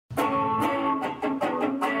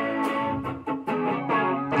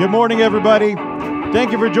Good morning, everybody.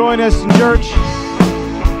 Thank you for joining us in church.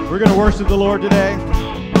 We're going to worship the Lord today.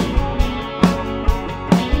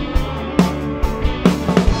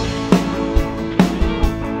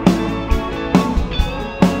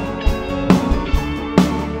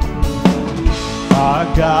 Our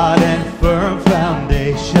God and firm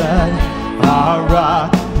foundation, our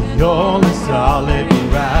rock, the only solid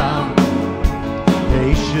ground.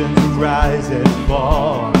 Nations rise and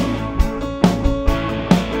fall.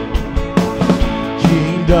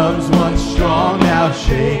 Kingdoms once strong, now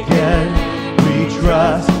shaken. We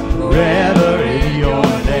trust forever in your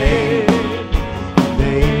name,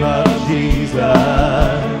 name of Jesus.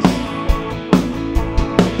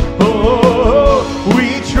 Oh,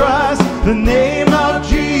 we trust the name of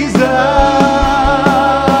Jesus.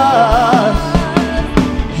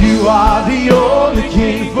 You are the only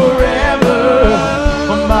King forever.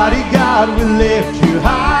 Almighty God, we lift you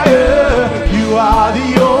higher. You are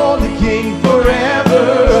the only King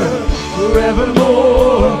forever,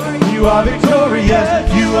 forevermore. You are victorious.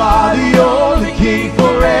 You are the only King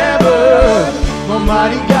forever.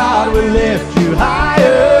 Almighty God, we lift you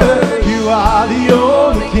higher. You are the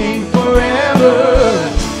only King forever,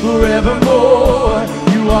 forevermore.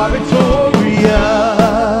 You are victorious.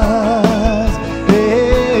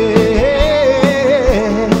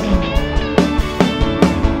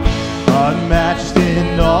 Unmatched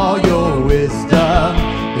in all your wisdom,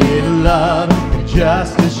 in love and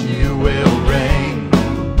justice you will reign.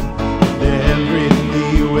 Every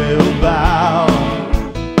knee will bow.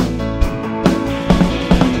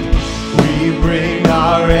 We bring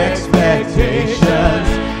our expectations.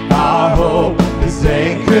 Our hope is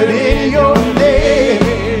anchored in your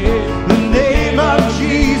name, the name of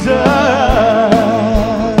Jesus.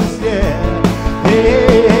 Yeah,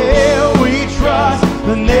 yeah, we trust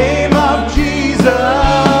the name of Jesus.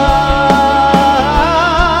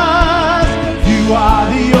 You are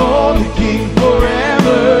the only King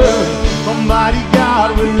forever. Almighty God,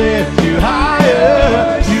 we lift you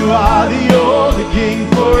higher. You are the only King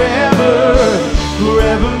forever,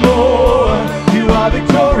 forevermore. You are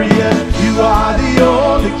victorious. You are the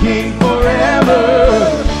only King forever,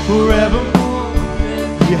 forevermore.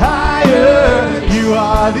 You higher. You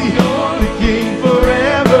are the only King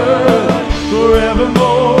forever,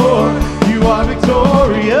 forevermore. You are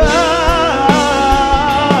victorious.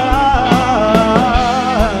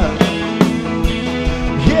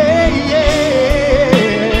 Yeah,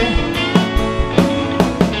 yeah.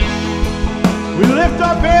 We lift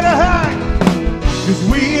our banner high, 'cause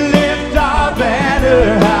we lift our banner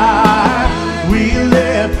high. We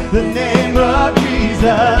lift the name of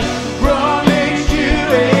Jesus from age to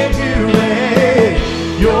age to age.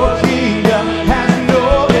 Your kingdom has no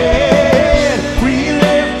end. We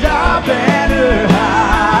lift our banner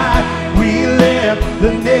high. We lift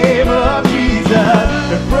the name of Jesus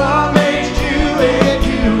from age to age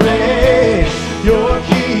to age. Your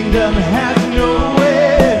kingdom has no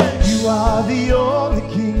end. You are the only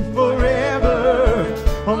King forever.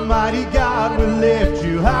 Almighty God, we lift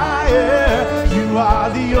you higher. You are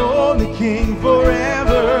the only King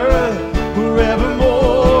forever,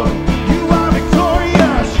 forevermore. You are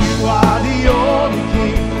victorious. You are the only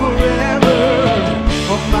King forever.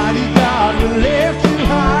 Almighty God, we lift you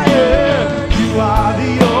higher. You are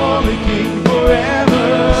the only King forever,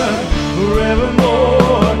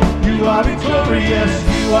 forevermore. You are victorious.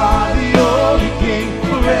 You are the only King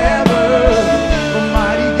forever.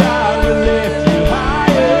 Almighty God, we lift you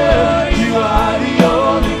higher. You are the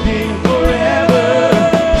only King forever,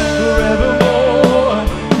 forevermore.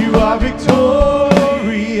 You are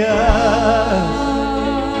victorious.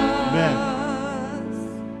 Amen.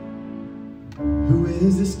 Who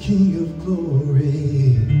is this King of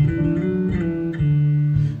glory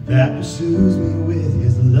that pursues me with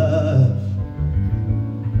his love,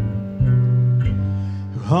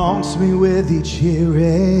 who haunts me with each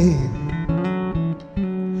hearing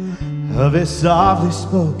of his softly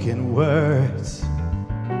spoken words?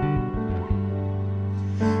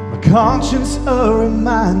 My conscience a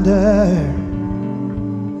reminder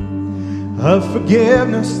of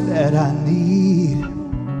forgiveness that I need.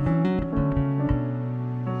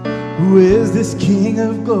 Who is this King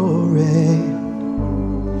of glory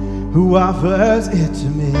who offers it to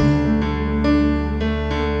me?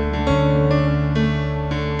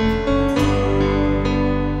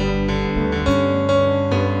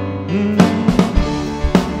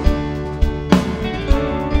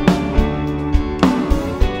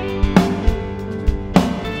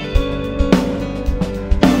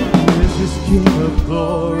 Who is this King of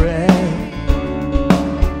glory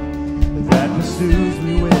that pursues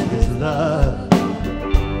me with his love,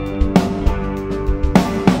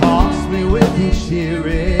 fish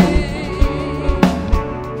hearing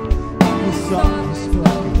the softest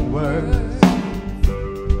spoken words.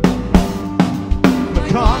 My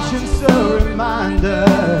conscience a reminder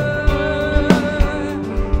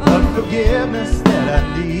of forgiveness that I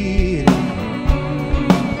need.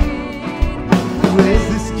 Who is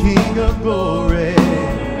this King of glory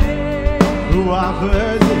who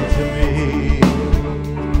offers it to me?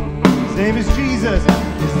 His name is Jesus.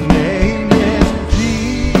 His name is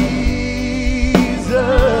Jesus.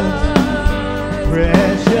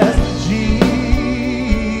 Precious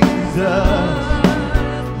Jesus,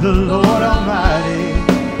 the Lord Almighty,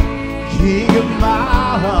 King of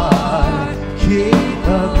my heart, King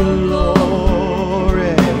of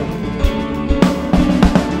glory.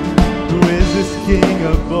 Who is this King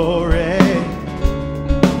of glory?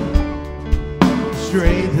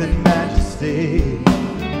 Strength and majesty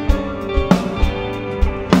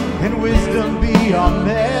and wisdom beyond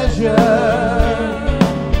measure,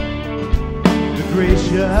 the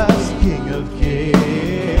gracious King of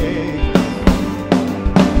kings,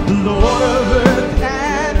 the Lord of earth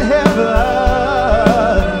and heaven,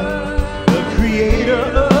 the creator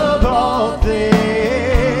of all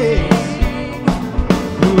things.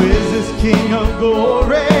 Who is this King of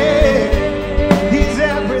glory? He's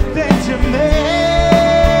everything to me.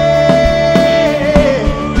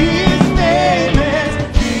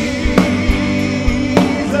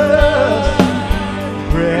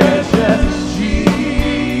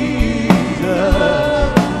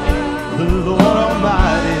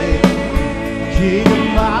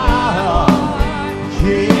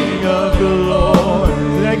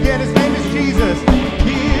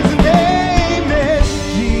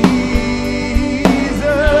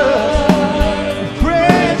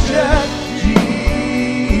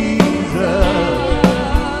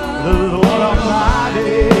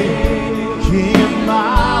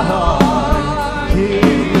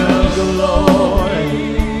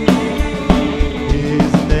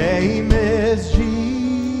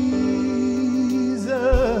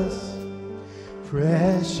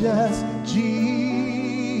 Precious Jesus,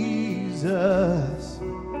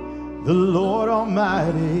 the Lord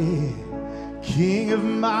Almighty, King of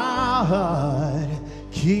my heart,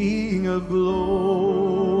 King of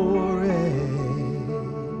glory.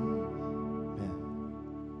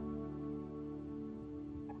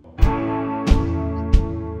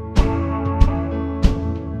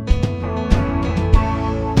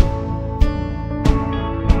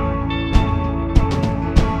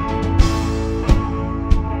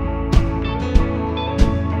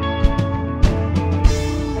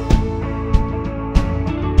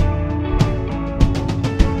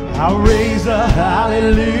 I'll raise a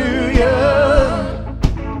hallelujah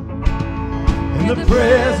in the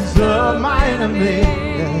presence of my enemy.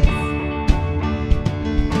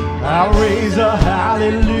 I'll raise a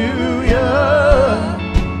hallelujah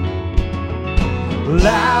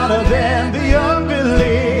louder than the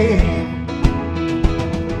unbelief.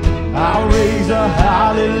 I'll raise a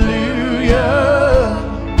hallelujah.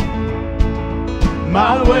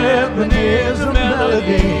 My weapon is a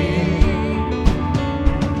melody.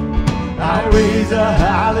 I'll raise a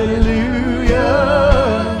hallelujah.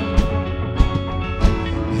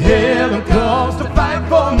 Heaven comes to fight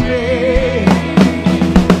for me,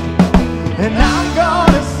 and I'm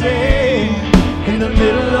gonna sing in the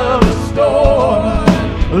middle of the storm,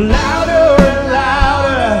 louder and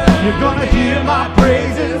louder. You're gonna hear my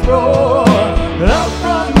praises roar. Up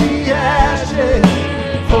from the ashes,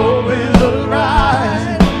 hope will arise,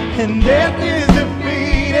 and death is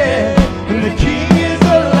defeated, and the King is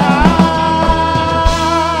alive.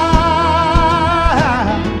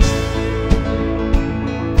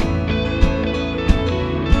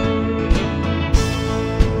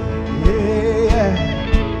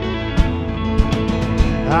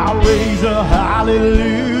 I'll raise a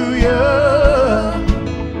hallelujah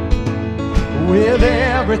with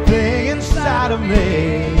everything inside of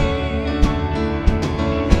me.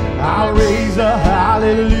 I'll raise a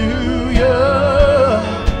hallelujah,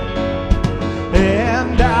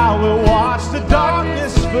 and I will watch the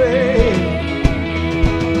darkness fade.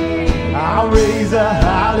 I'll raise a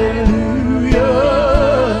hallelujah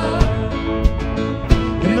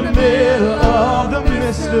in the middle of the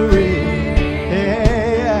mystery.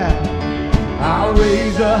 I'll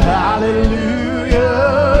raise a hallelujah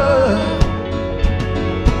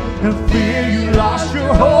and fear you lost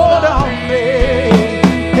your hold on me.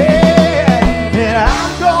 And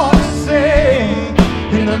I'm gonna sing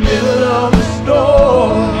in the middle of the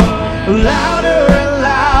storm, louder and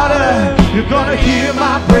louder. You're gonna hear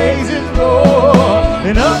my praises roar,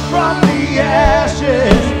 and up from the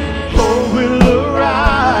ashes hope will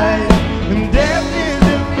arise, and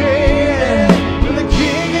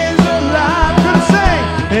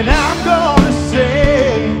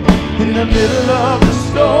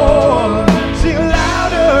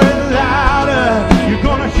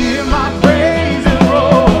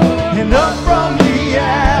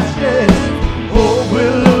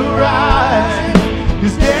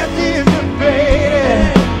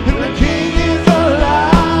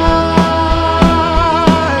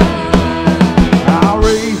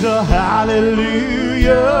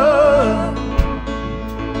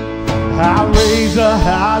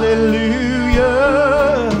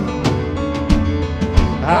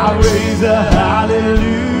a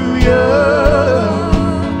hallelujah.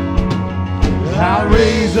 I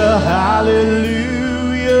raise a hallelujah.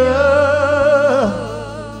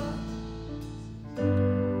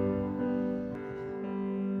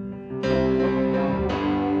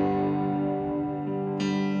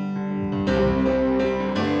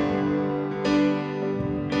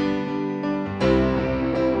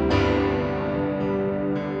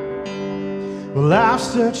 Well, I've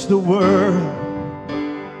searched the world,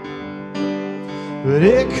 but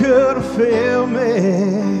it couldn't fill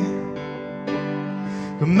me.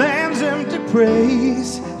 The man's empty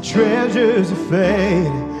praise, treasures of fate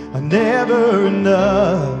are never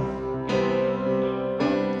enough.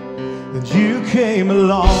 And you came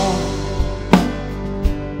along,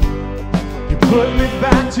 you put me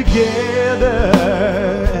back together,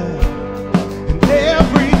 and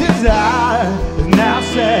every desire is now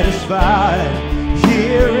satisfied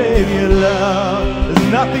here in your love.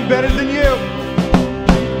 There's nothing better than you.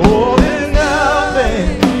 Oh, there's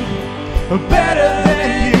nothing better than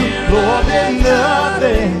you. Oh, there's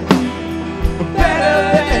nothing better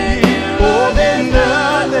than you. Oh, there's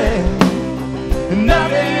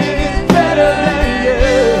nothing is better than you.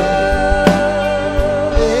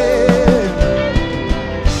 Yeah.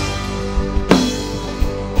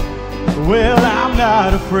 Well, I'm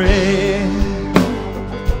not afraid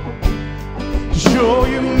to show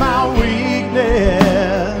you my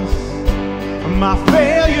weakness, my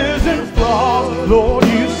failures and flaws. Lord,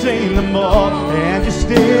 you've seen them all, and you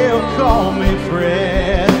still call me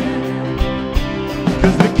friend.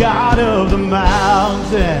 'Cause the God of the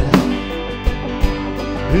mountain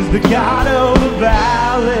is the God of the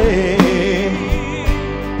valley,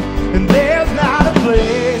 and there's not a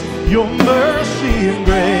place your mercy and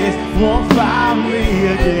grace won't find me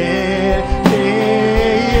again.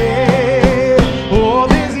 Yeah. Oh,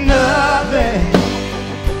 there's nothing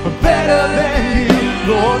better than you.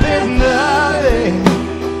 Lord, there's nothing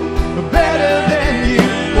better than you.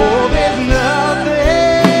 Oh, there's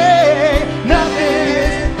nothing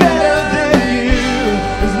is better than you.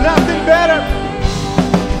 There's nothing better.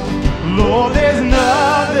 Lord, there's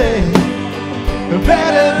nothing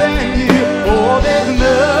better than you. Oh, there's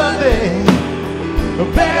nothing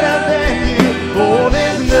better than you. Oh,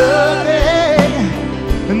 there's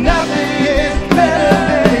nothing is better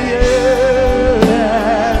than you.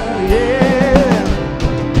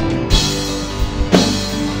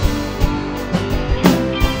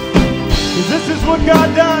 This is what God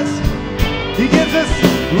does. He gives us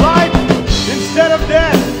life instead of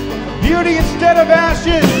death, beauty instead of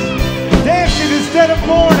ashes, dancing instead of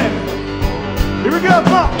mourning. Here we go,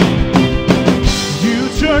 come on. You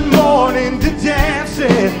turn mourning to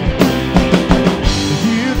dancing.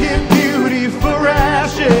 You give beauty for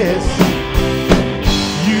ashes.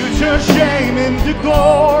 You turn shame into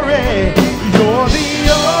glory. You're the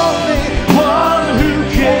only one who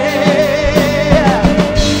cares.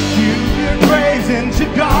 You give praise into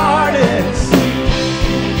gardens.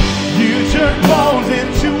 You turn bones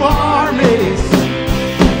into armies.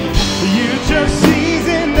 You turn seas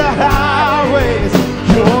into highways.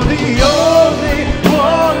 You're the only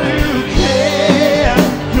one who cares.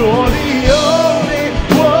 You're the only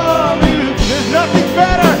one who cares. There's nothing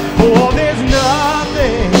better. Oh, there's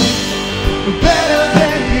nothing better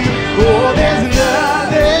than you. Oh, there's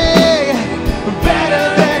nothing better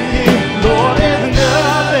than you. Lord, there's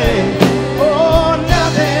nothing. Oh,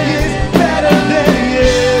 nothing is better than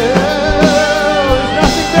you. There's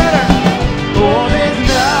nothing better. Oh, there's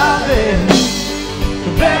nothing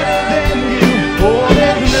better than you. Oh,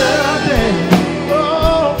 there's nothing.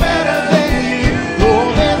 Oh, better than you. Oh,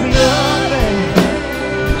 there's nothing.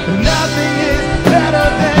 Nothing is better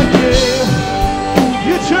than you.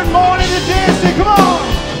 You turn mourning to dancing. Come on.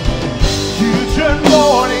 You turn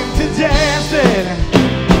mourning to dancing.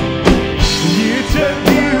 You turn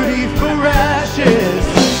beauty for ashes.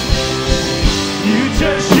 You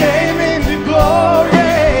turn shame into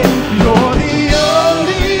glory. You're the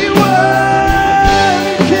only one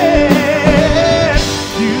who can.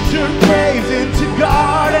 You turn praise into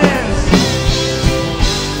gardens.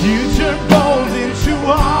 You turn bones into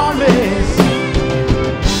armies.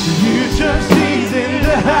 You turn seas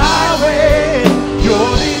into highways.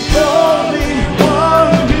 You're the only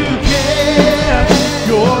one who can.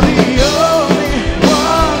 You're the only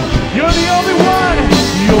one. You're the only one.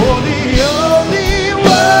 You're the only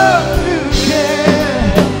one who can.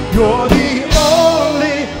 You're the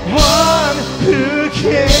only one who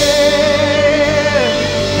can.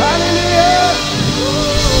 Hallelujah.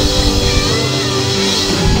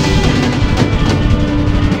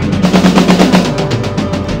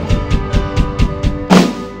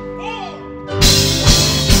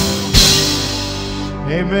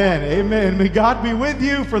 Amen. May God be with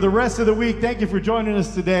you for the rest of the week. Thank you for joining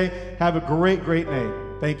us today. Have a great, great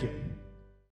night. Thank you.